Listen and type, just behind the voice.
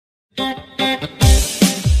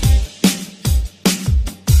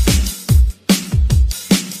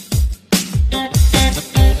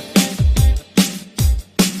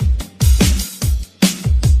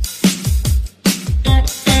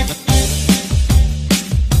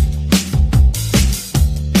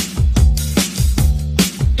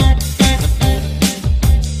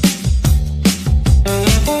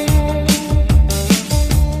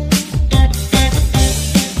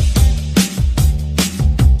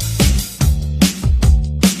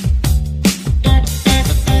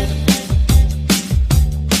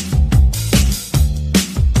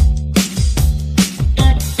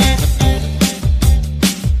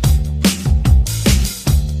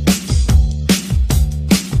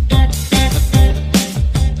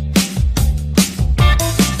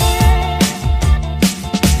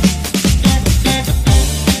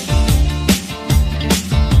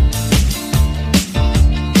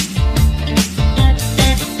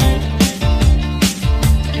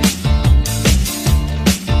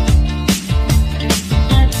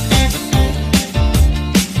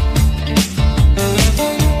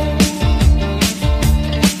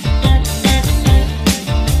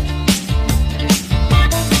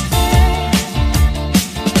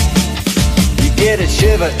Get a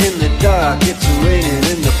shiver in the dark, it's raining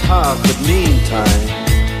in the park, but meantime,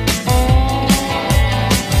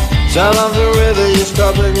 sound of the river, you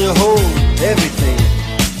stop and you hold everything.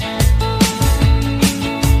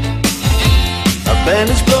 A band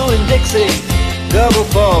is blowing Dixie, double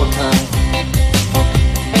fall time.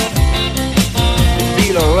 You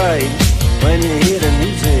feel alright when you hear the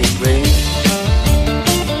music ring.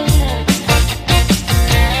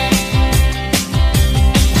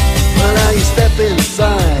 Well, now you step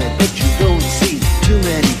inside, but you don't see too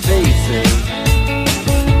many faces.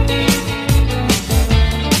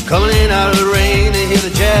 Coming in out of the rain and hear the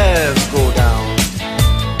jazz go down.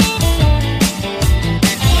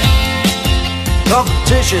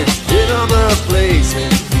 Competition in other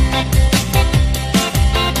places,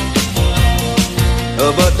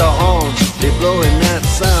 but the horns, they blowing that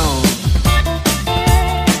sound.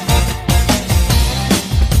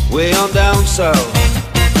 Way on down south,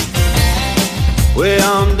 way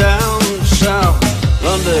on down south,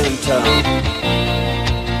 London town.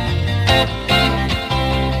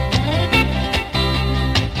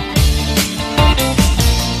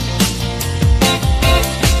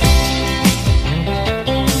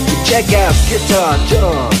 Check out Guitar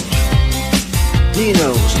George, he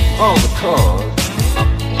knows all the chords.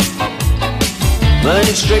 But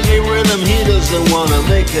it's strictly rhythm, he doesn't wanna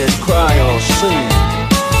make it cry or sing.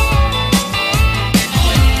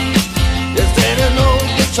 Just that an old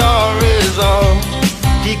guitar is all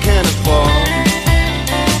he can afford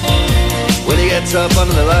when he gets up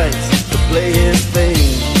under the lights to play his thing.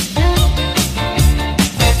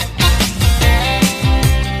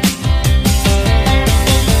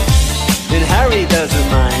 And Harry doesn't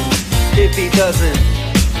mind if he doesn't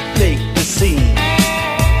take the scene.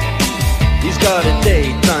 He's got a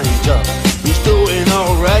daytime job, he's doing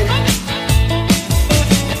alright.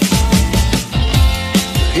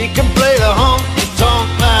 He can play the honky-tonk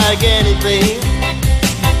like anything,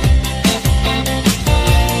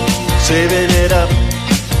 saving it up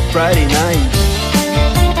Friday night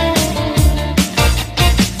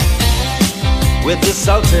with the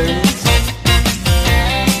Sultans,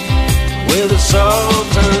 with the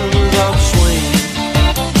Sultans of Swing.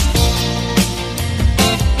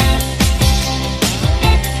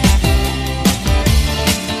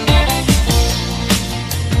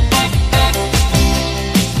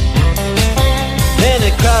 Then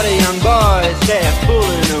a crowd of young boys, they're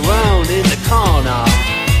fooling around in the corner,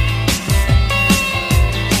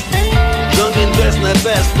 drunk and dressed in their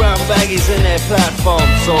best brown baggies in their platform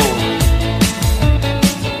soles.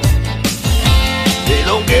 They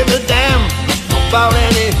don't give a damn about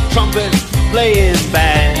any trumpet playing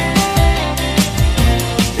band.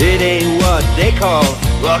 It ain't what they call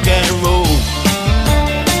rock and roll.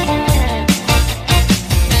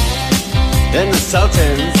 And the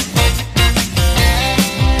Sultans,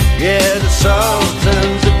 yeah, the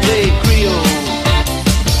Sultans that play Creole.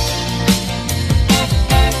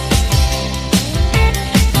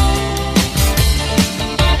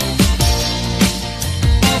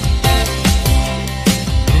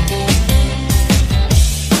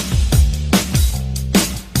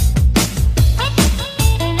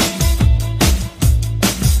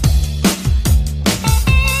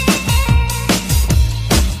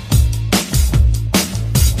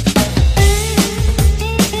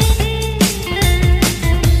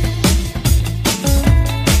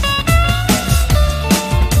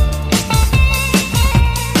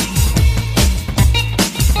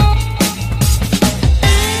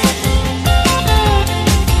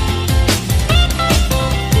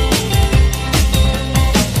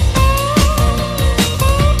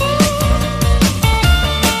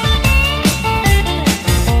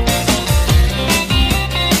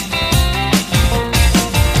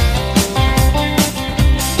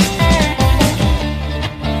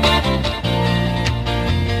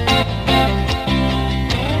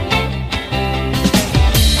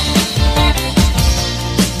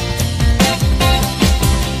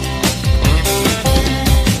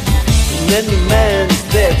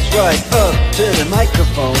 right up to the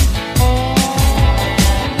microphone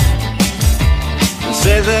and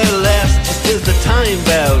say their last just as the time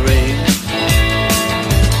bell rings.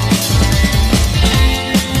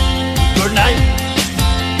 Good night,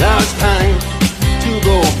 now it's time to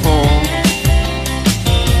go home.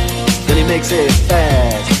 Then he makes it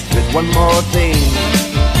fast with one more thing.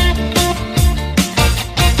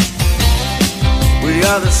 We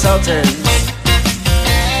are the Sultans.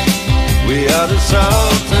 We are the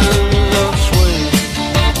Sultans of Swing.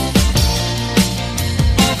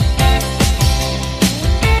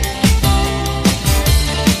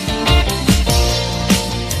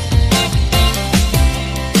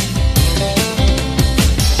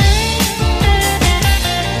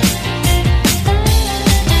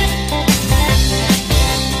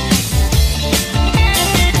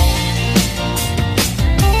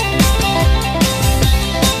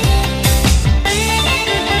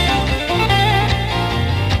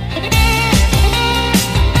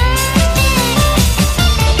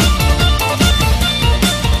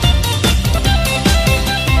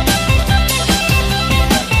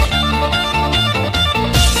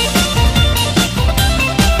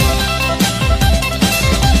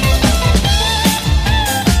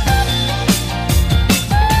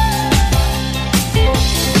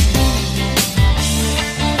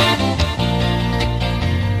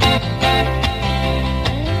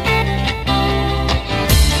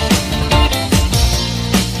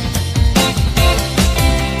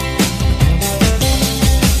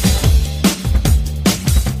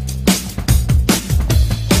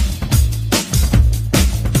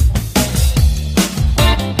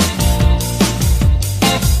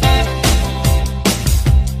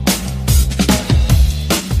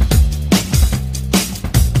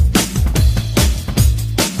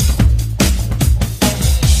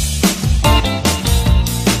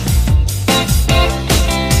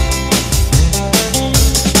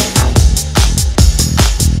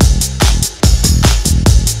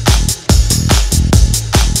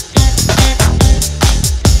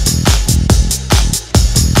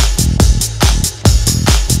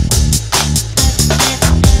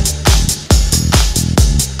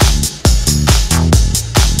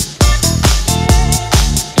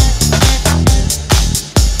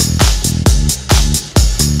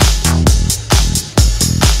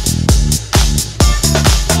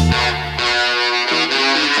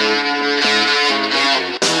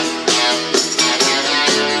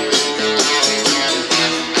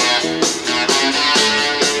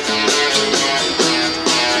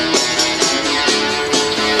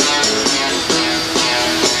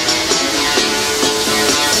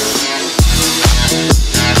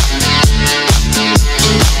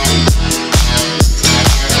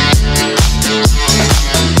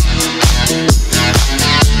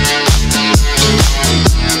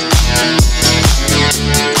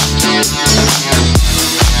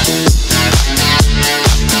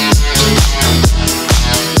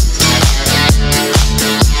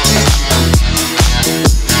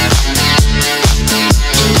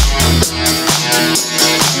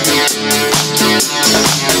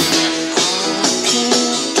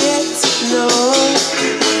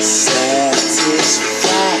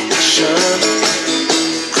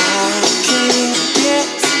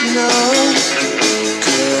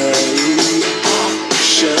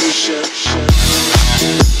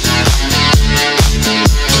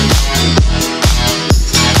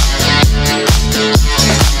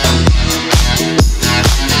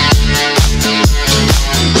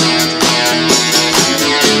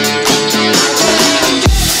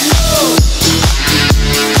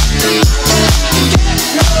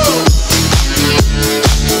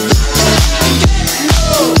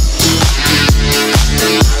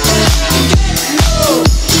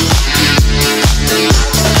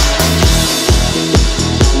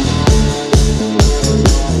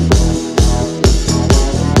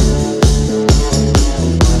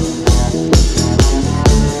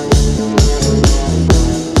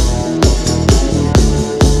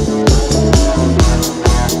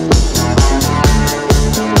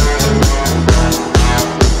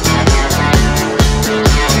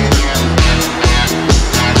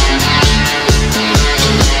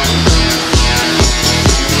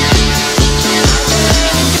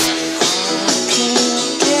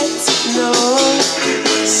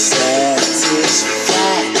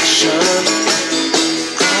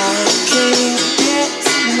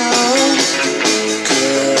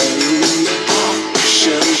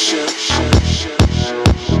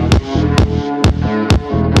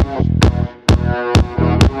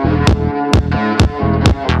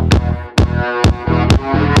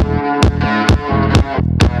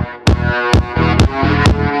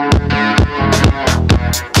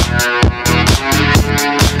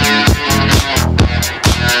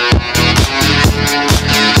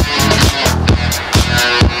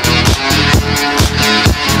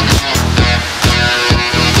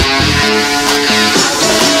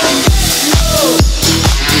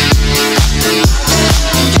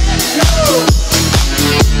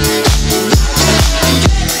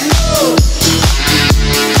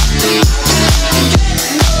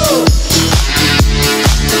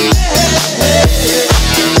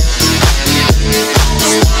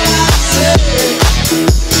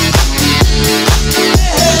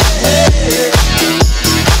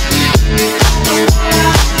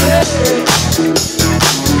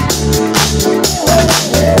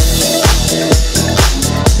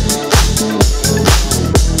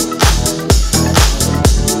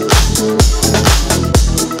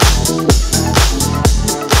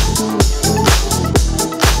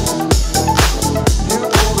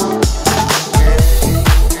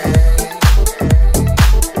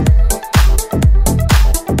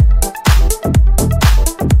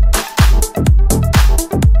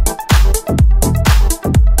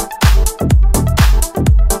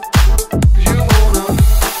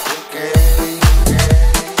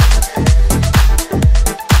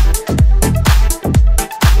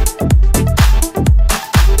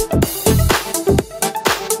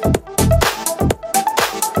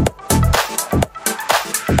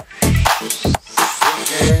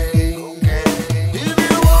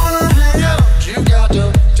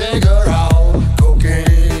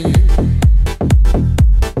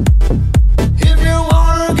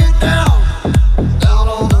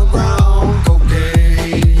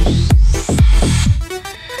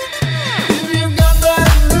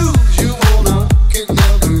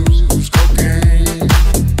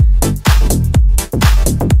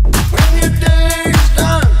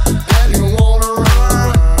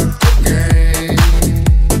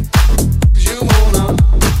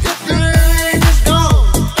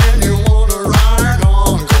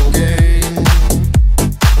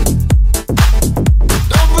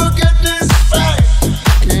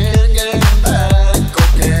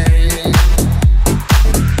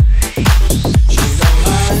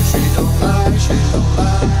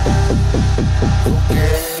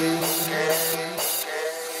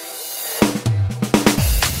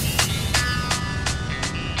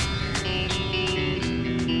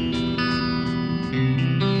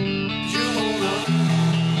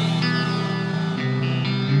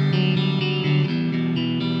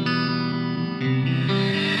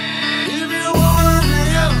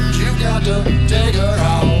 got to take her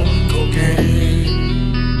out cocaine.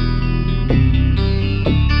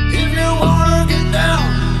 If you wanna get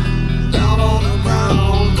down, down on the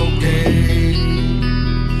ground, cocaine.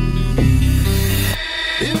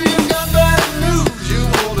 If you got bad news, you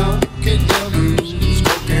wanna get the blues,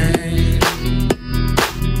 cocaine.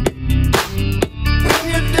 When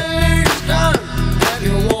your day's done and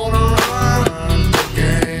you wanna run,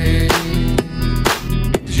 cocaine.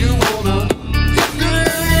 You wanna, if the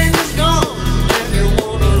day is gone and you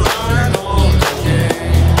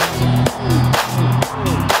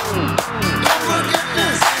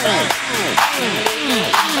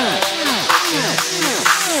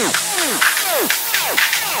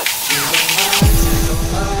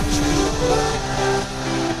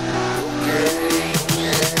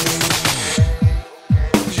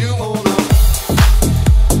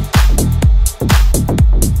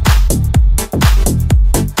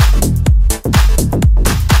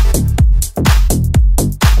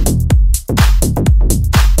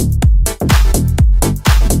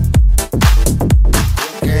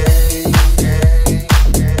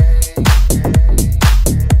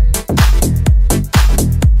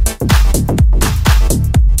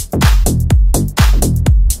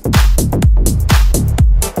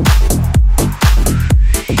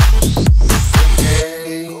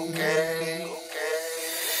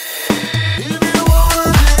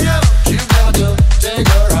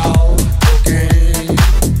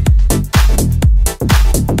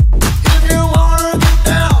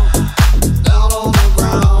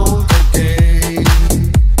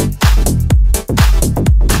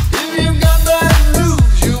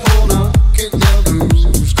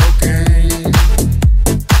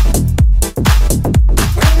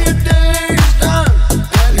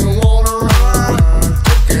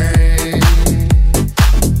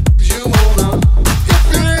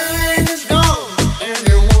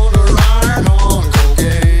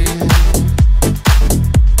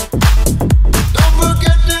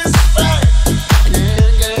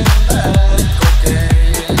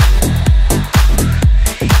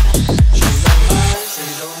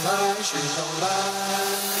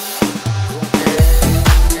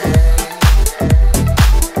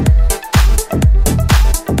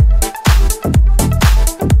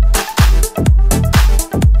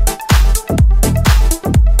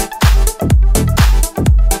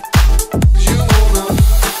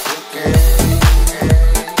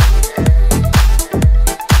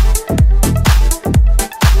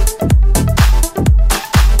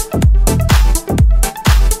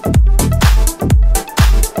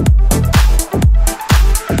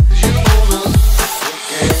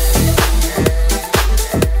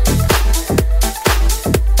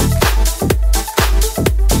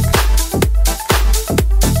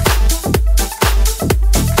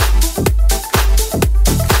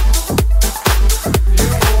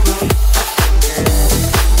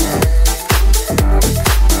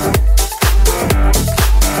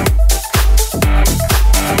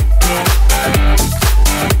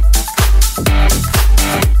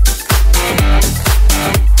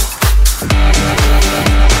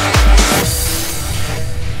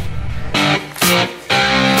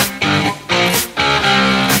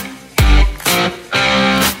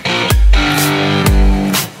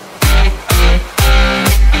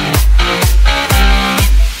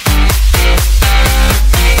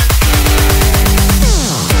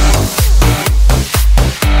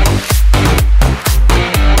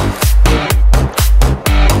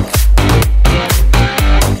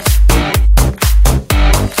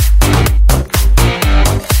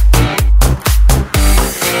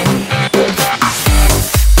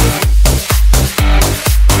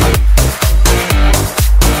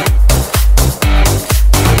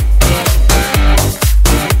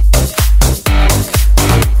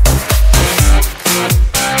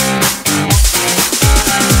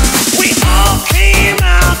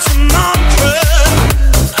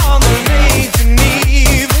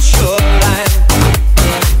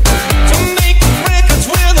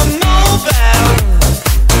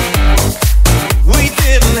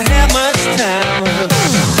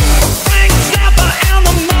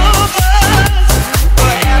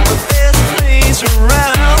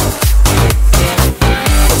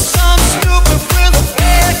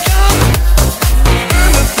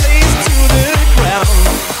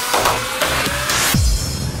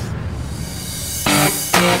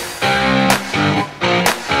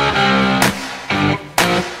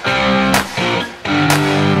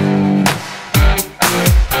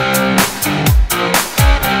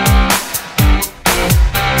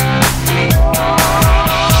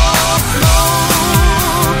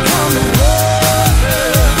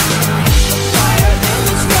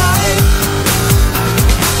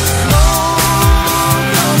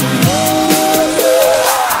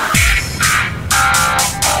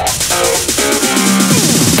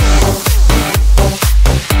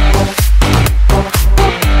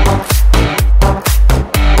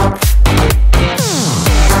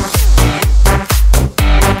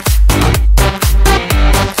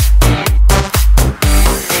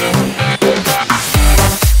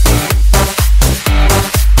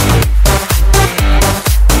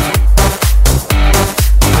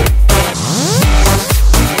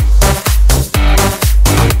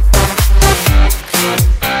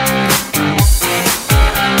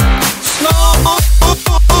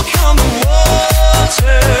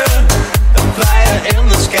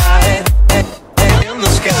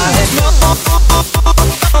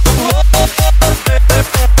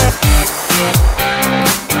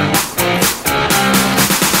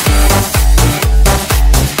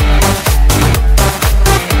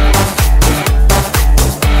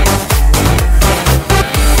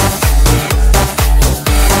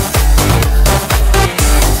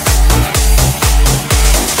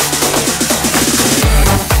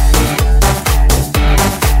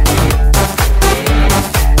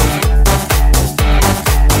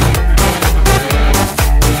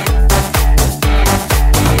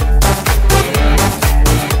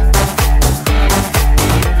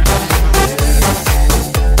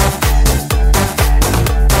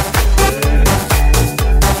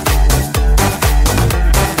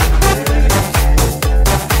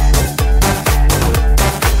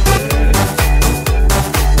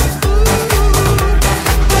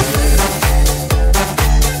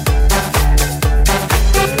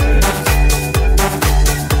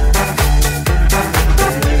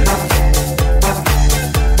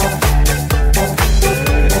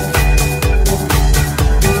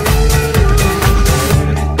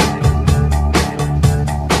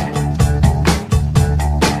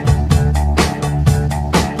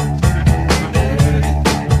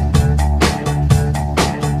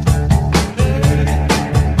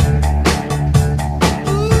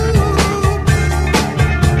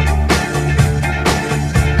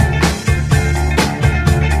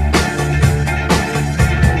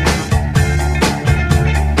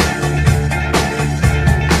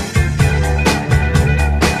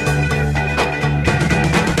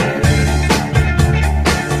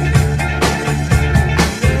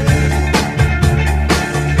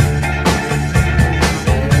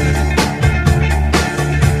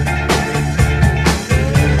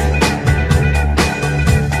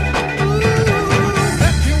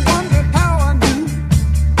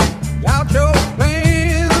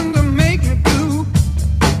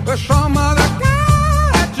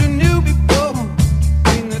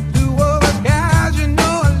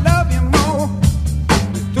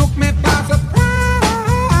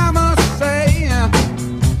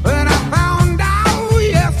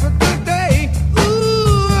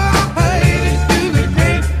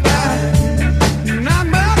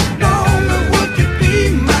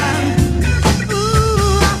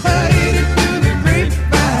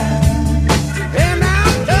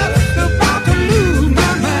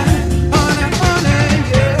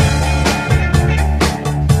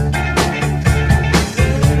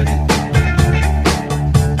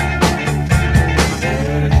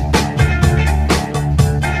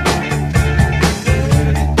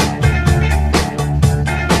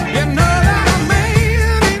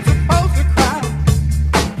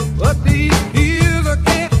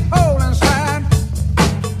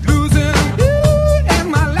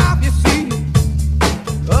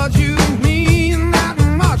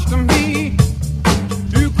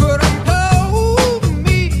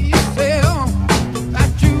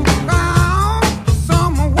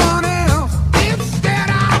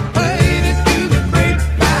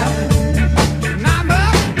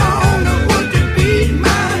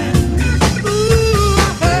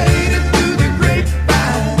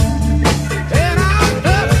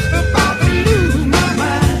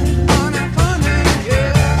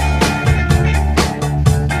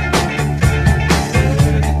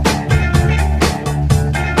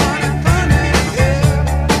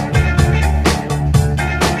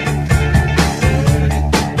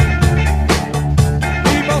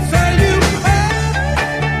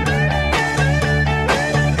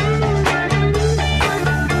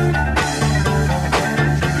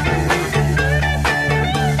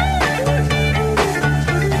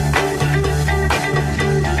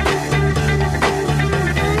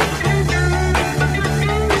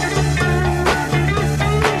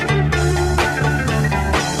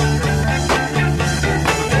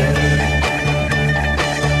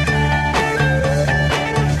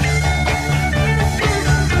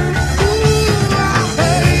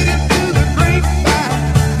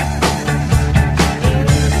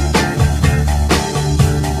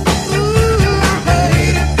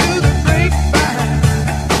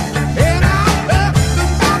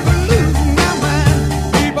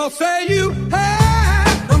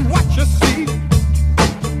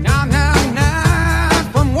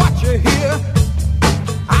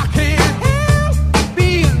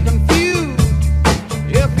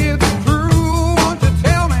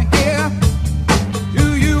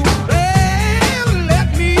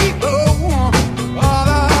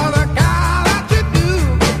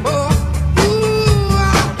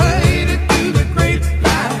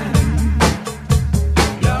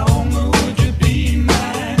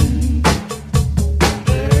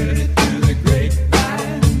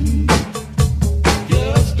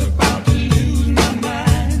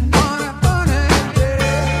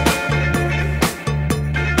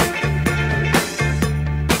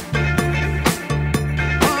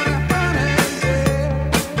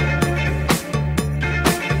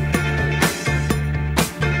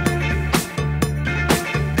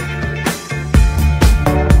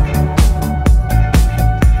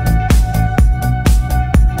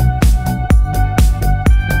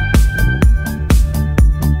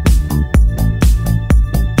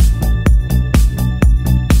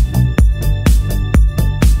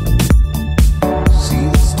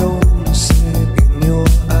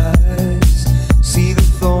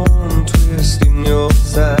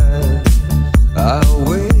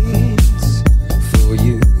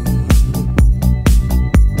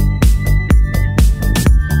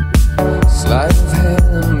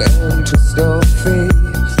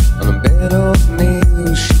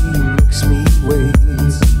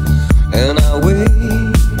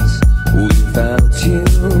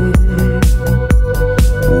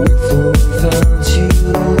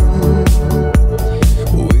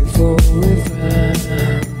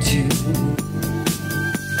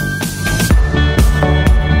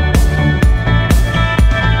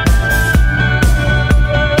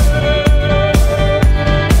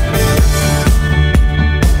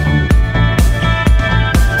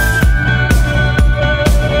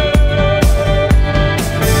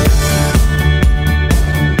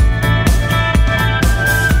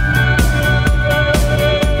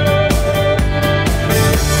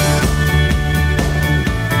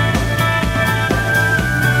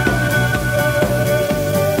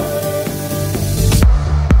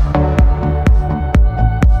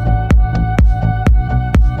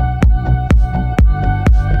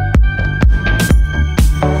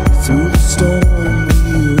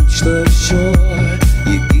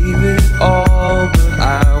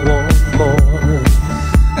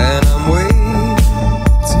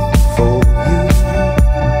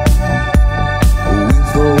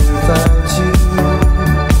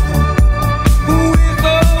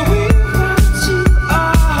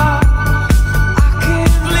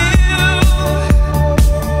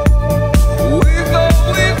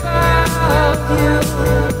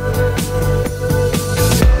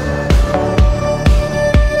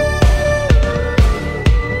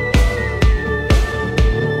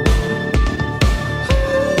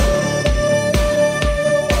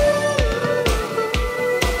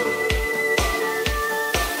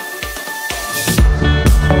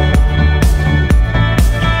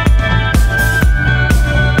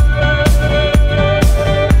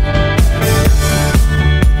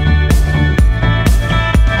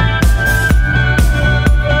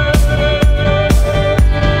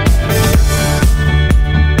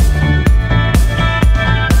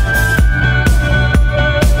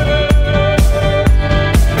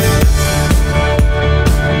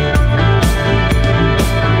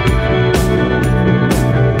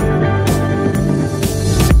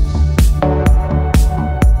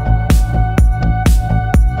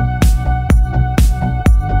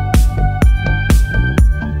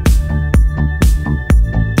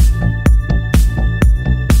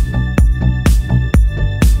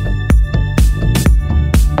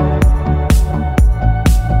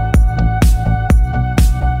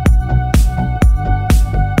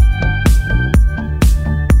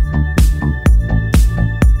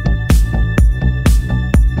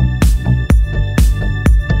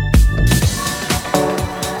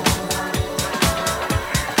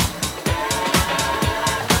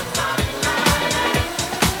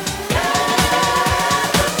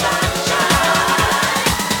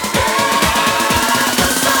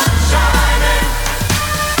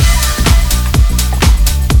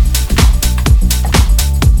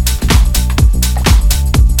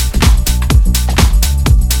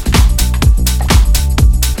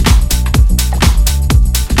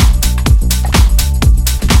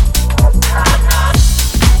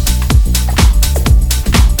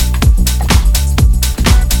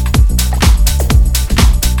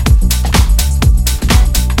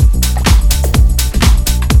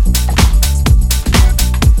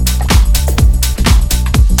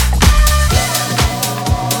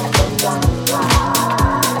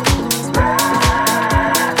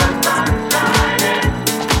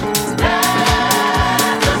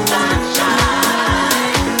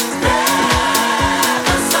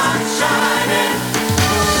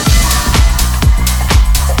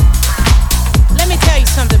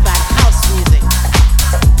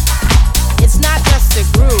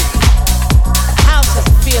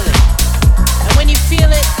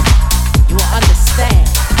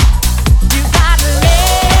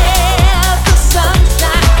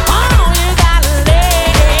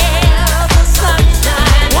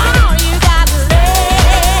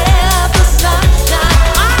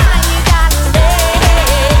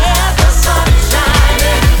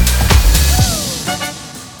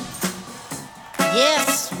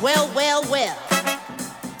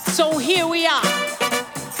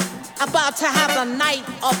about to have the night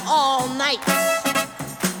of all nights.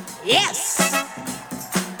 Yes,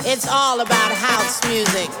 it's all about house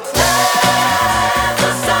music. Let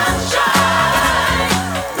the sunshine,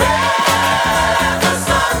 let the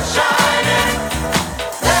sunshine in.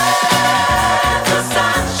 Let the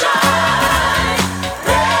sunshine,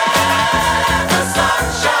 let the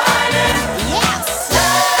sunshine in. Yes,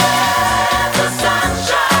 let the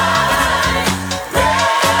sunshine,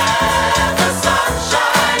 let the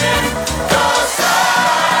sunshine in. The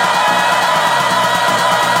sunshine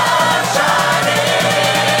in.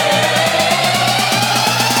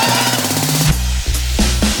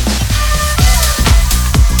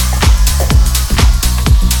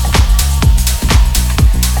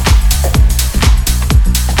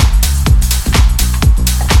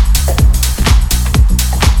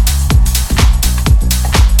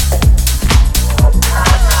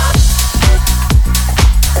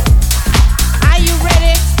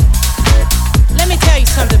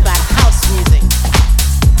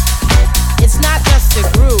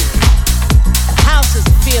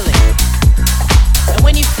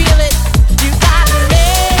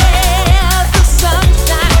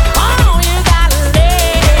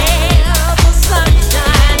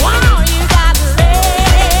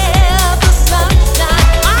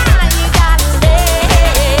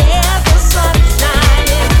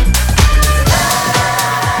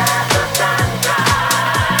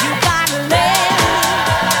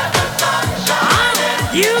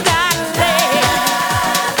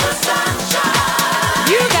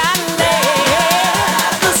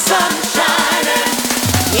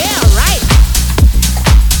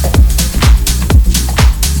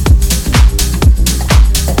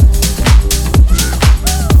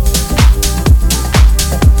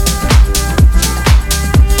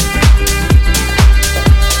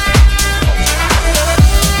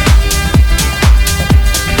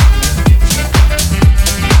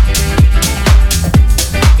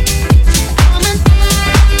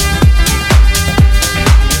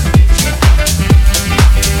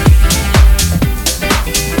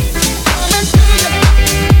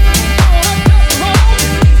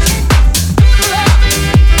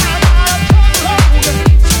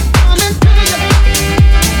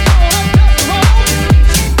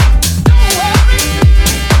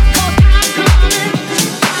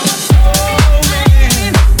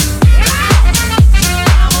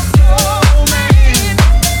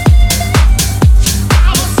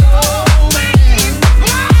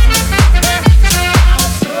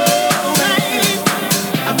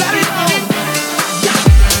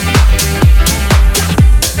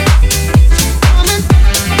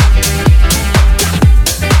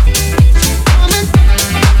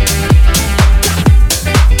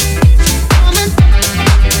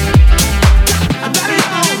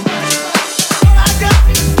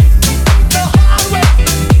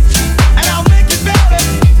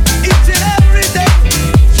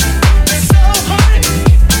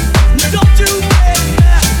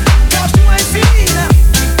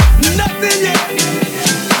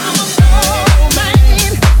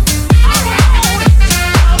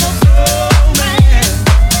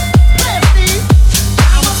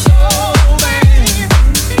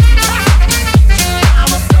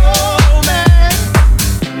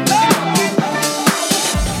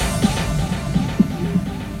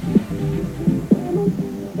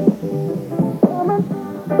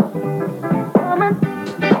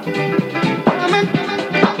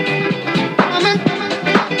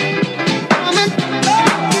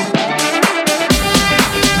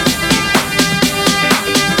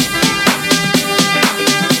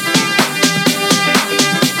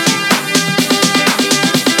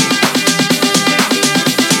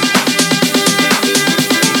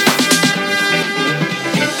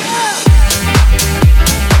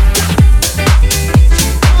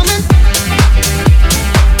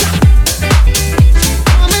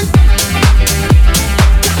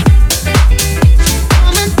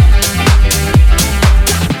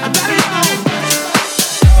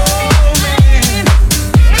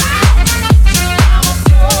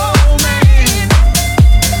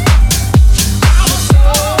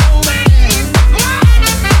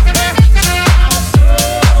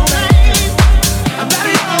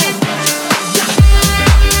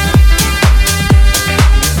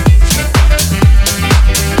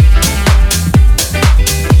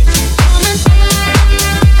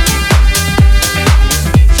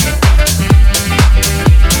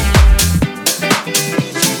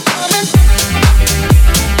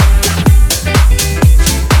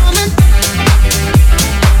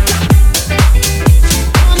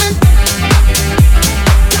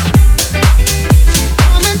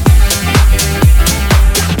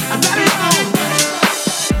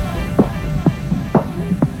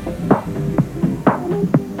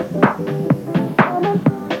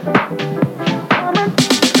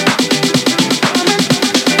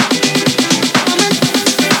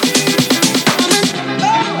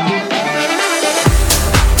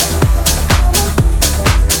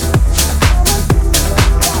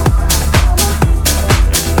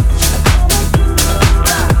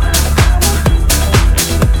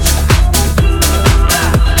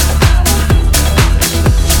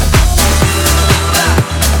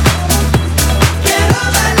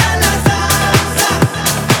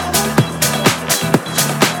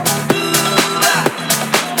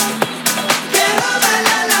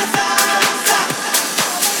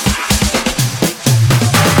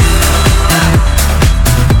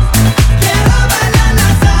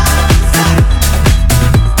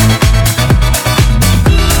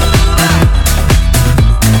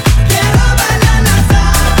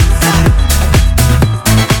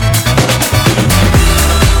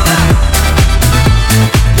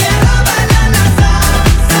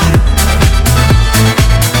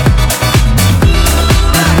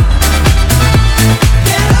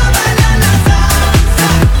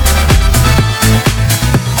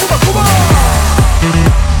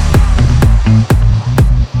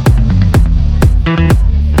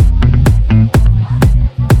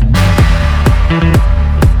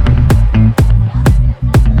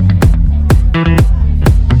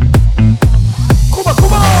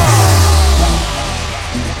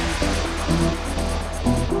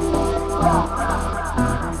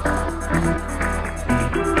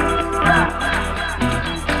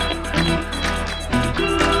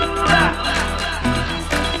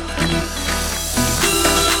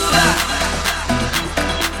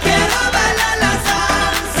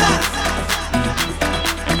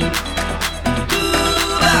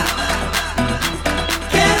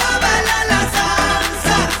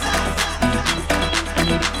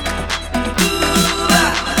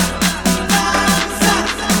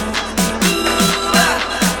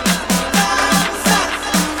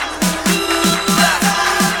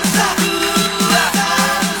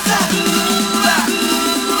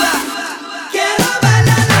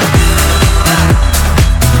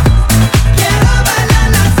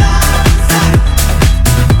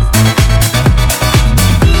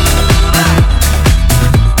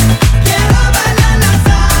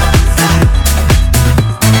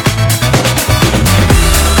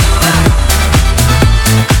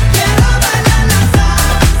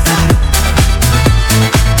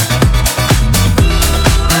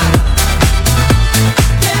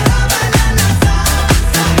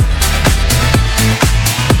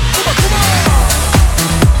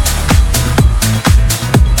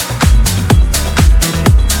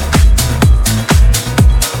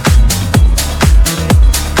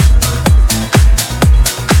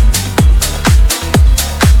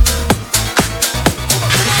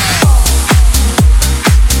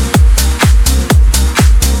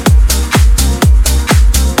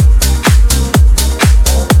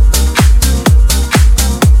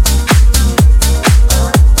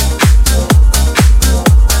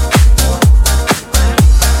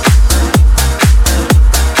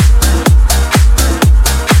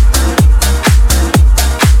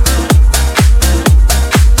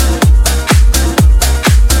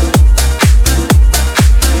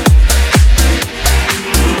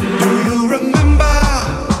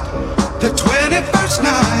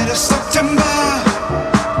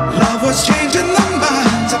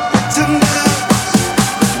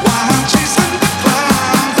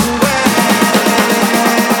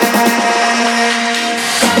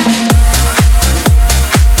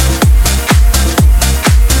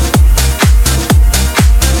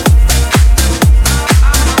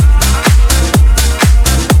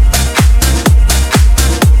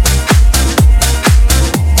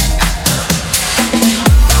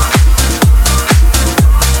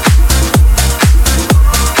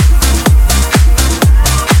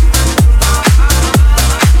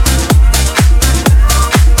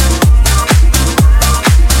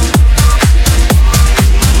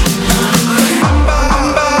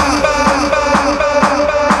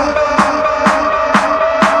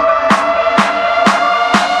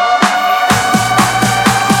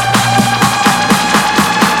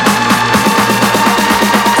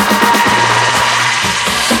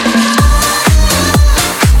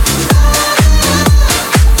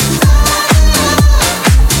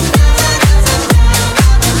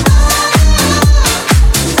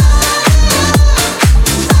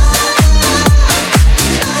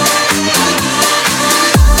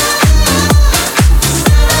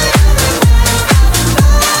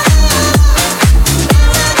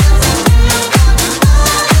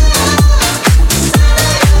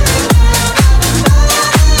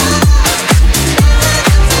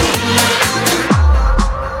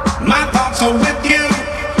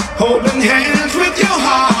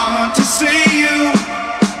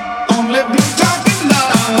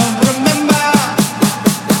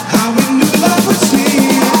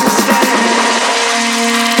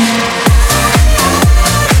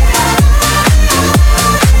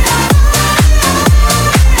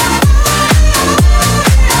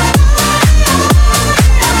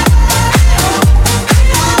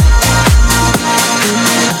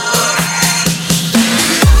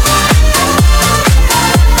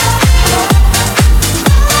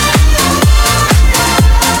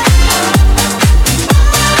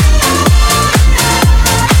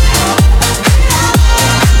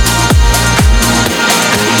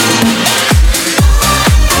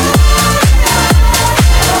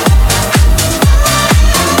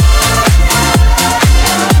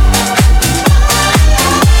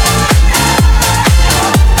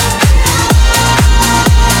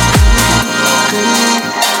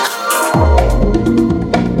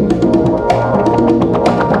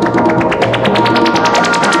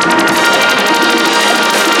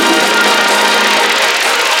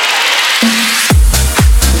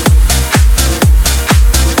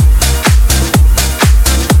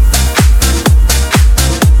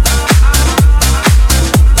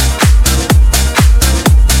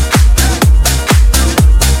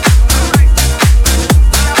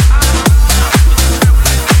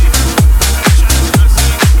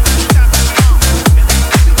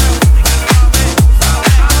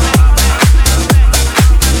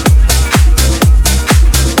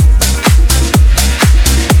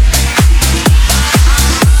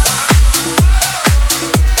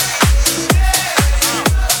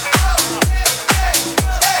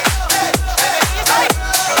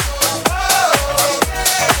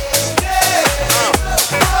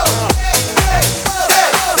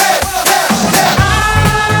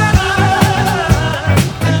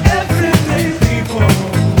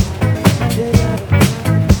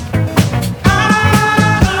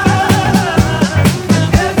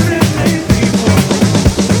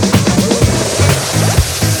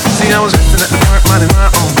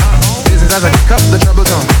 up the trouble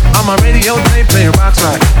zone. On my radio, they play rocks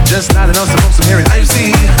right. Just not enough to folks from hearing. I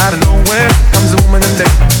see out of nowhere comes a woman and they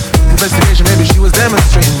investigation, maybe she was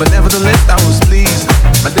demonstrating, but nevertheless I was pleased.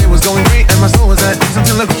 My day was going great and my soul was at ease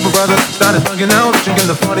until a group of brothers started bugging out, drinking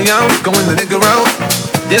the 40 ounce, going the nigga route,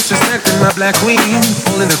 disrespecting my black queen,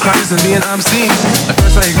 pulling the crotches and being obscene. At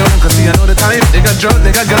first I ignored them cause see I know the type. They got drugs,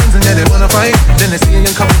 they got guns and yeah they wanna fight. Then they see a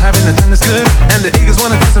young couple having a time that's good, and the eagles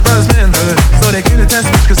wanna test a brother's manhood. So they came to test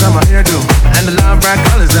me cause I'm a hairdo and the loud bright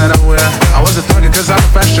colors that I wear. I was a target cause I'm a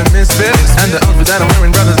fashion misfit, and the outfit that I'm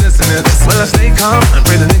wearing brothers listen it. Well I stay calm and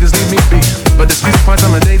pray the niggas leave me be, but the squeeze parts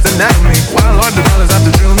on my date's anatomy. Why Lord the dollars have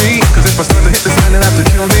to drill me, cause if I start to hit this man they'll have to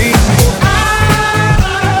kill me.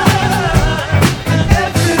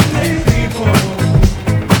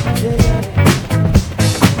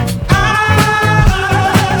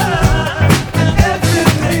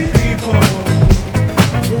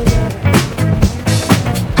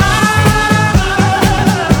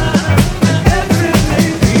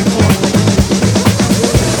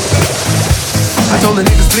 Told the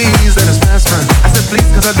niggas please let us pass friends. I said please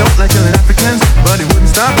cause I don't like killing Africans, but he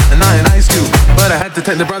wouldn't stop and I ain't Ice Cube, but I had to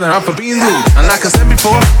take the brother out for being rude. And like I said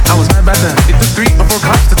before, I was mad back then. It took 3 or 4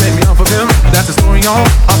 cops to take me off of him. That's the story y'all,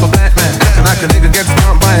 off a black man acting like a nigga gets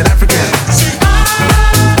stomped by an African.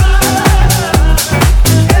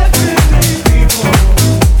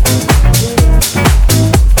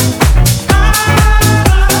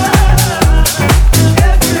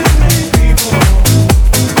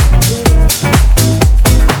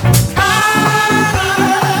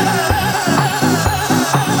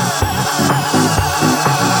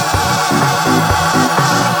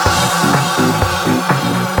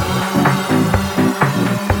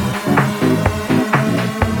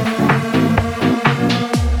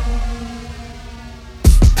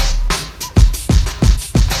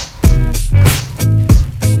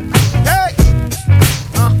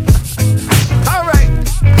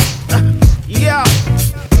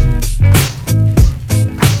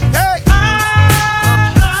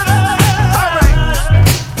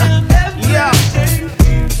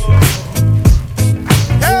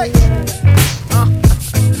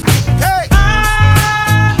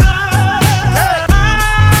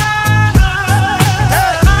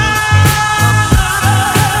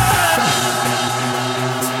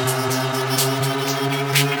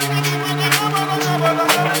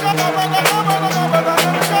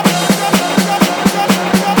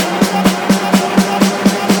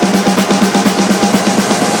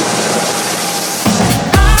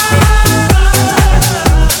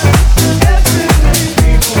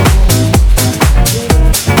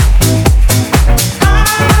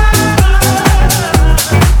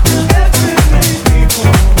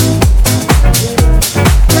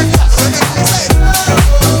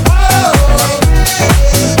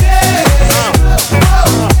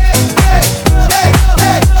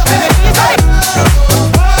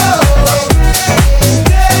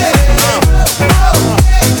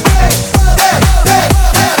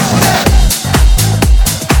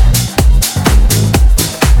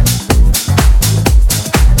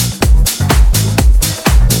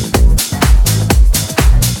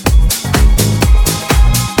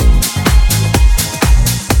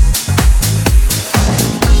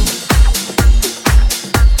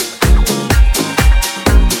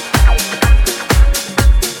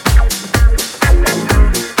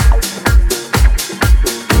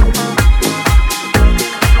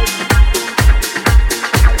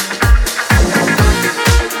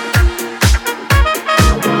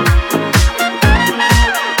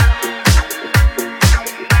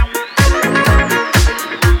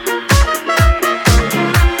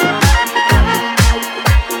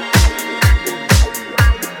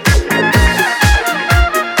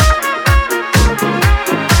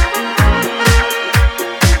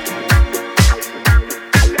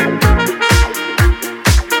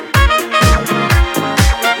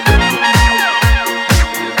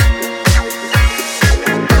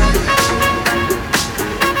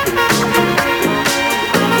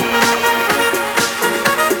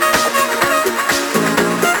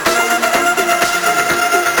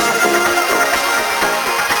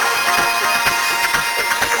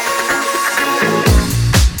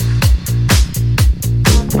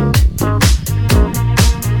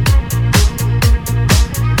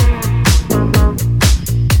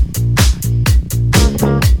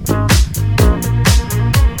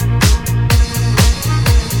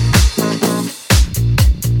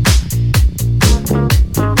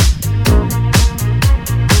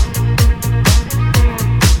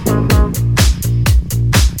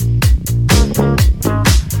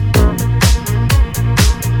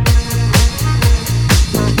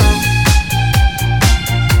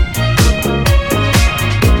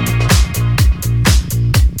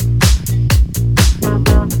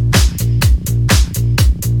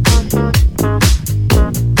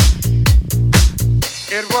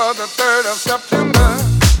 was the 3rd of September.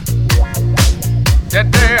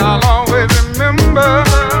 That day I'll always remember.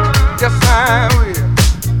 Yes, I will.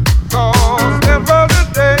 'Cause that was the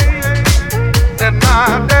day that my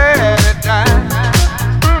daddy died.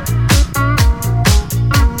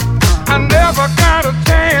 I never got a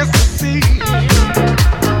chance to see.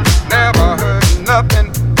 Never heard nothing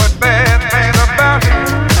but bad things about him.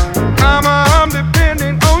 Mama, I'm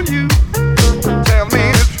depending on you. Tell me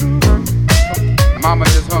the truth. Mama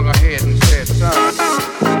just hung her head and said, son,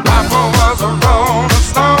 Papa was a rolling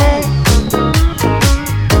stone.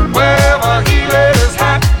 Wherever he laid his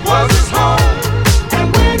hat was his home. And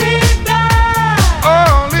when he died,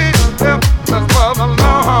 all he left us was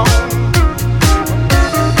alone.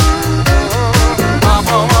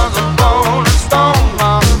 Papa was a rolling stone,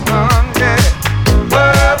 my son, yeah.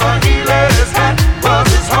 Wherever he laid his hat was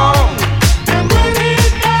his home. And when he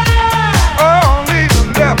died, all he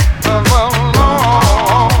left us was alone.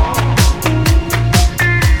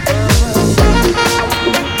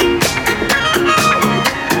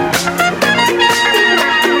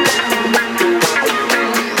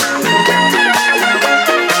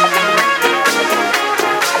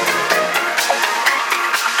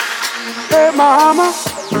 Hey mama,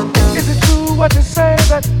 is it true what you say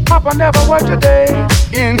that Papa never worked a day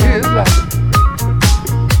in his life?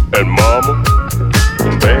 And mama,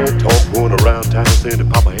 bad talk going around town saying that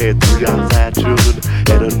Papa had 3 outside children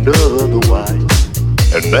and another wife.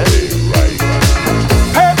 And that ain't right.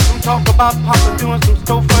 Heard some talk about Papa doing some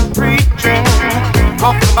storefront preaching,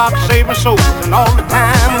 talking about saving souls and all the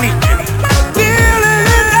time leeching. Dealing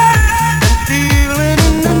in that and dealing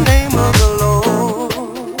in the name of the Lord.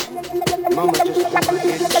 Mama just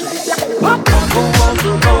Papa was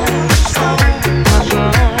a rolling stone, my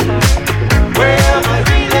son. Wherever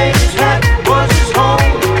he laid his hat was his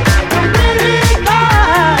home. And when he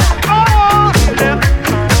died, all he left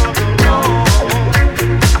was alone.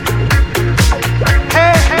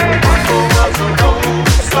 Hey, hey, Papa was a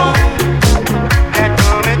rolling stone.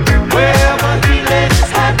 Wherever he laid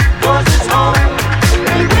his hat was his home.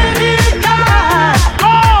 And when he died,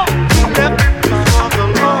 all he left was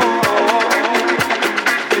alone.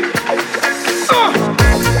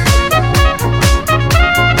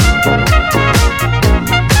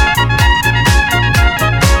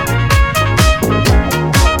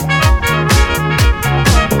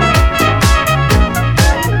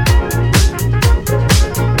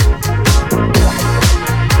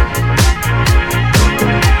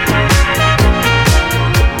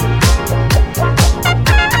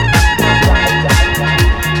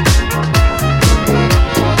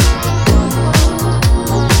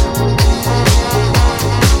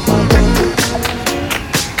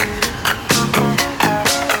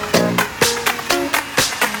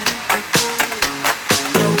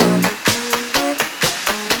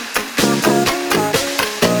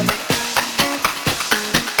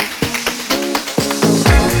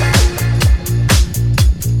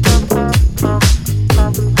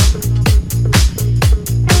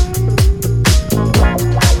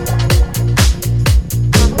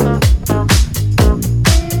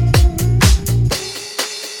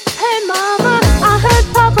 Hey mama, I heard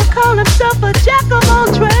Papa call himself a jack of all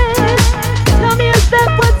trades. Tell me, is that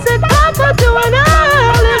what's it Papa doing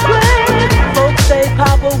early grade? Folks say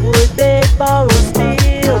Papa would beg, borrow,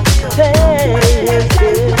 steal, pay his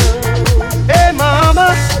bills. Hey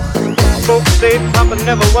mama, folks say Papa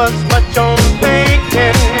never was much on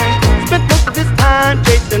thinking. Spent most of his time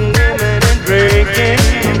chasing women and drinking.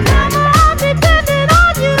 Mama, I'm depending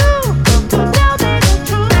on you to tell me the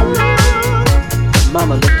truth.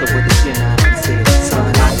 Mama looked up with a keen eye and said,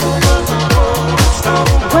 son,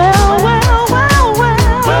 Well, well, well,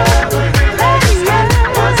 well. Hey, yeah.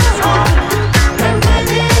 And when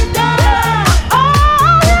he died,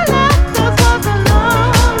 all he left us was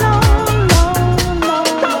alone, lone, lone,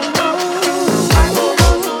 lone.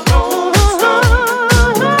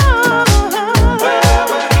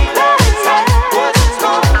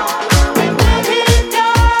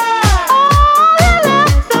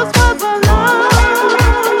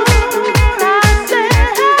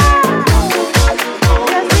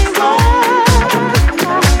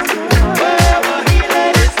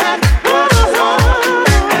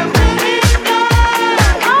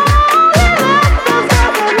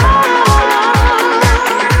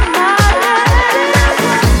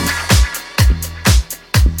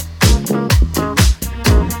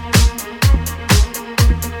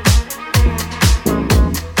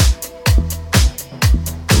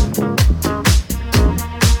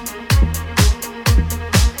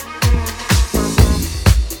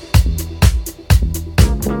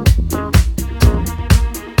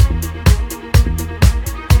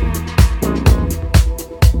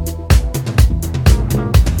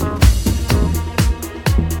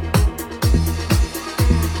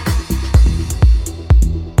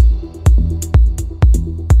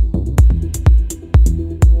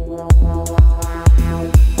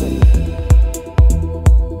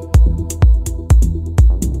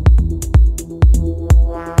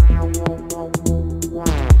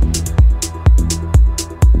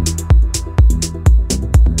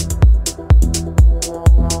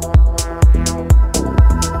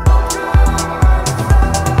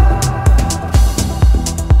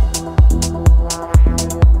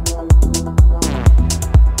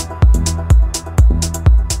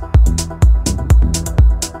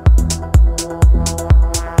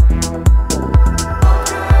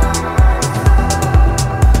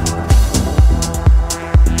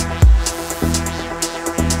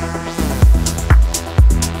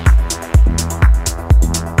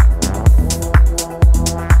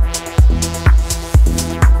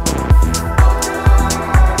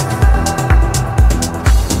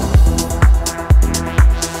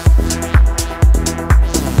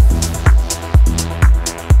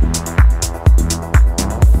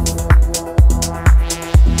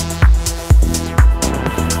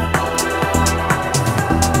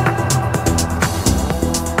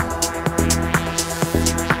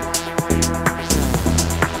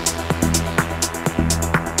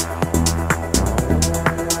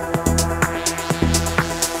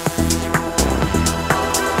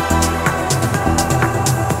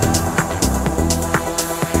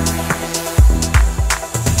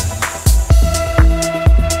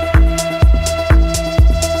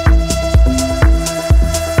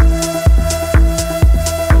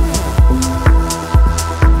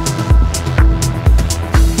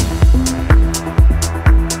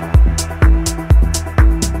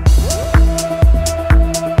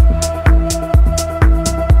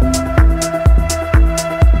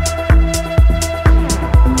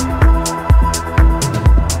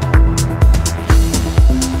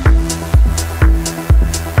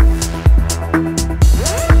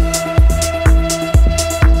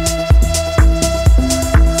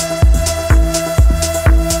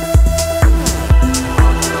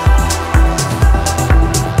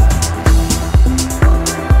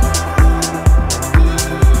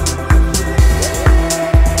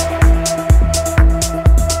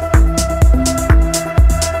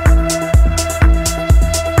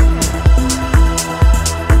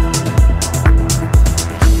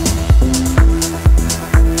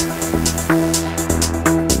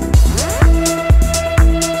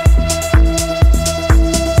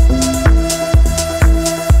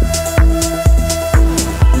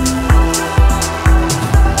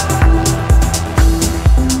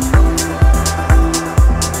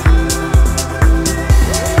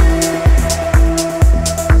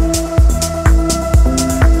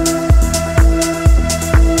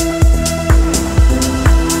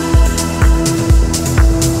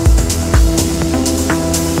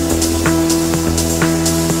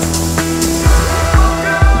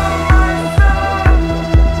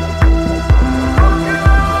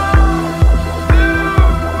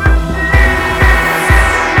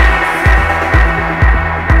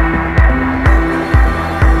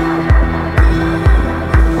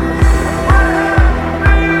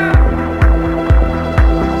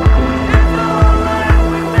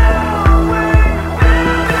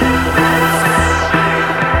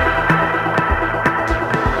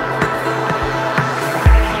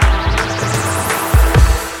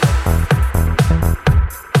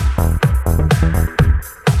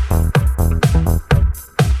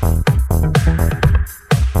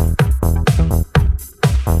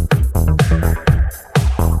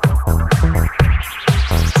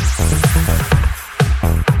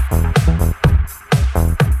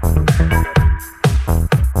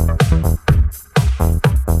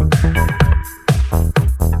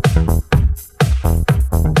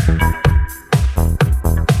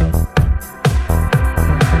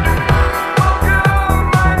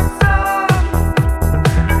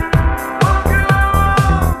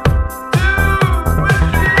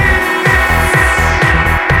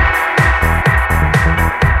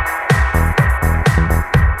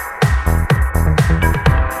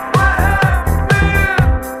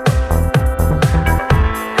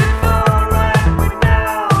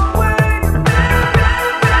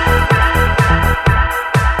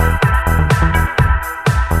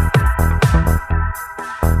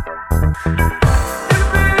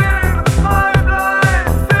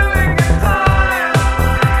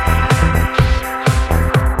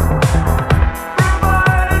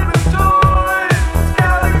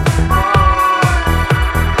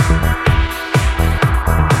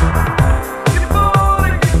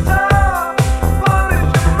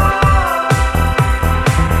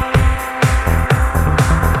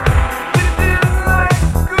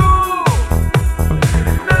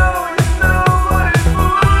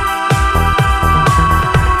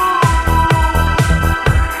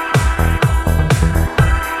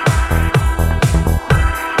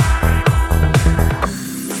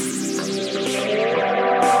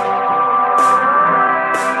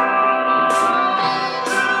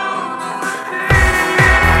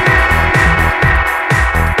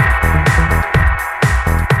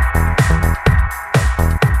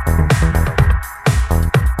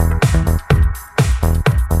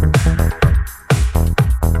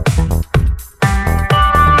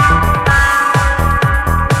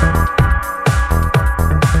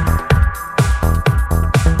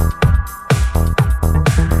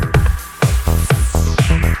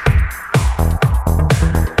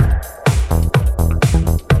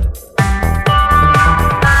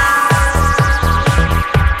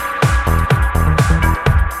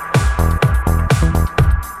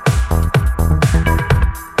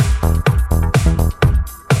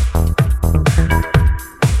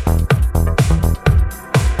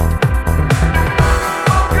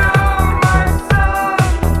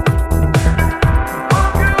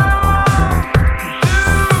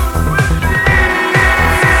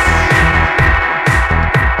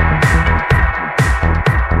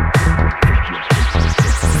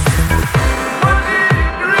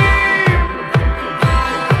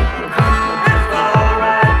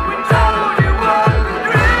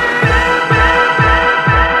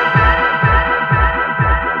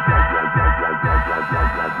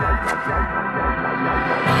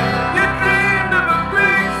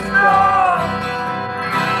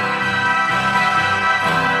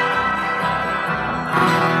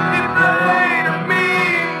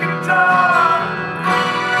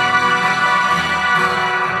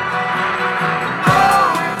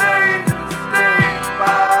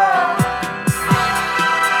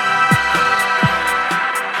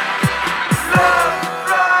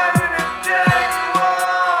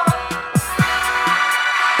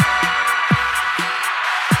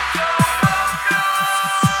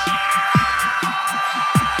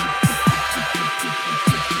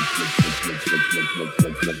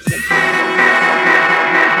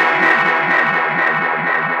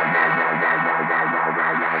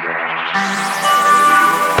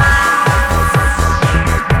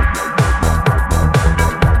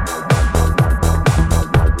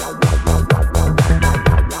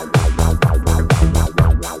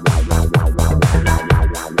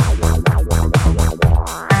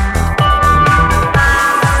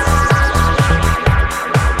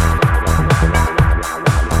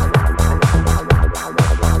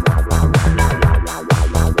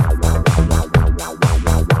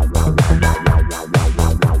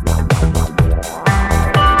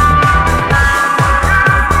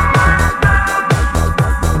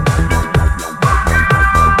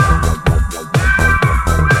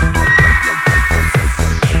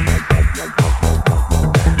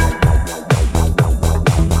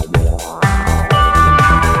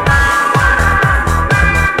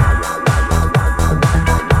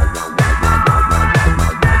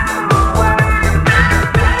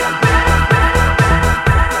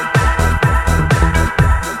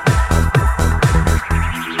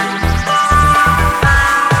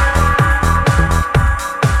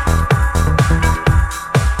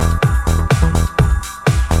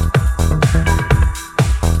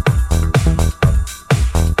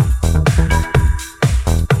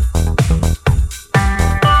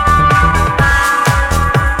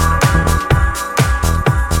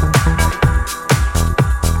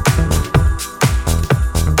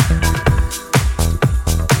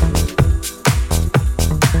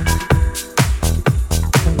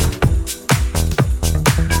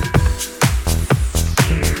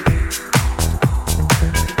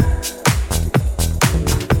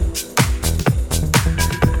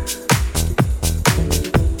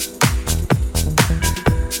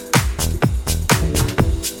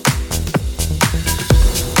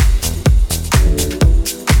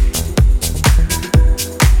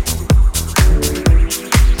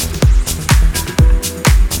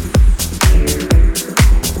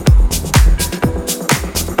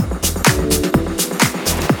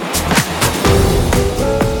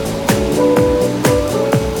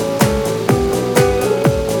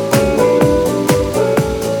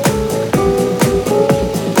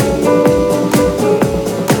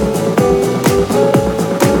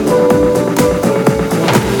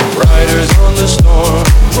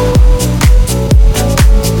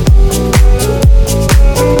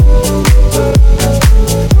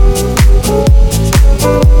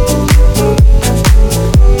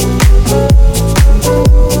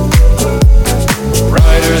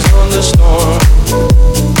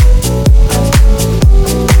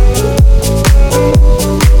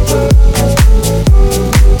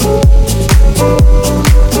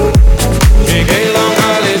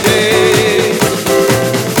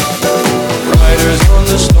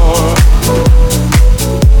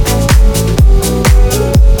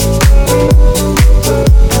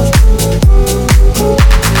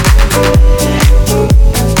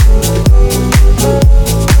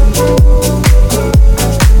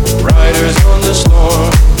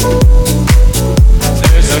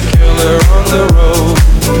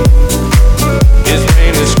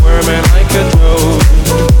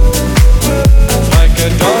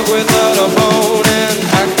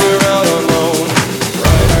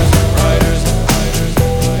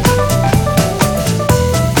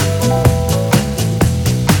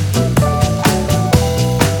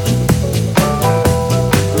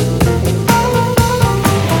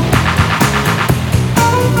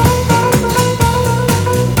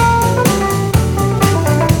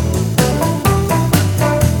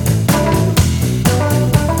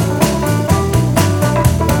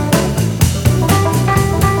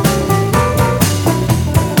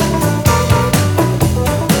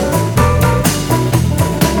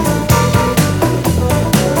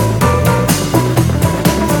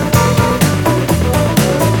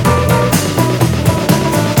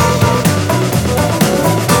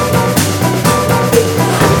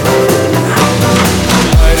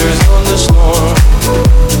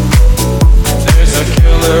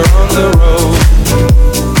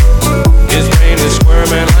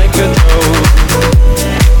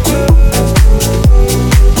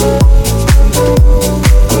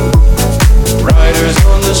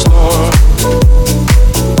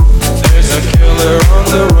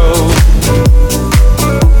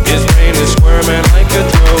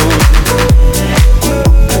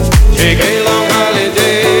 Take a long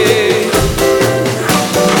holiday.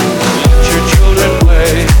 Let your children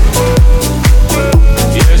play.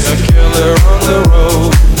 There's a killer on the road.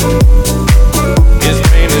 His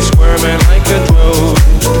brain is squirming like a toad.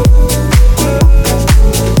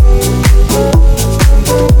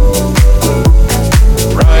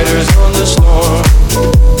 Riders on the storm.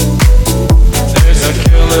 There's a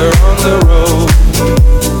killer on the road.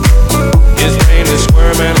 His brain is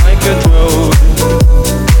squirming like a toad.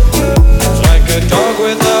 Like a dog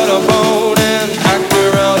without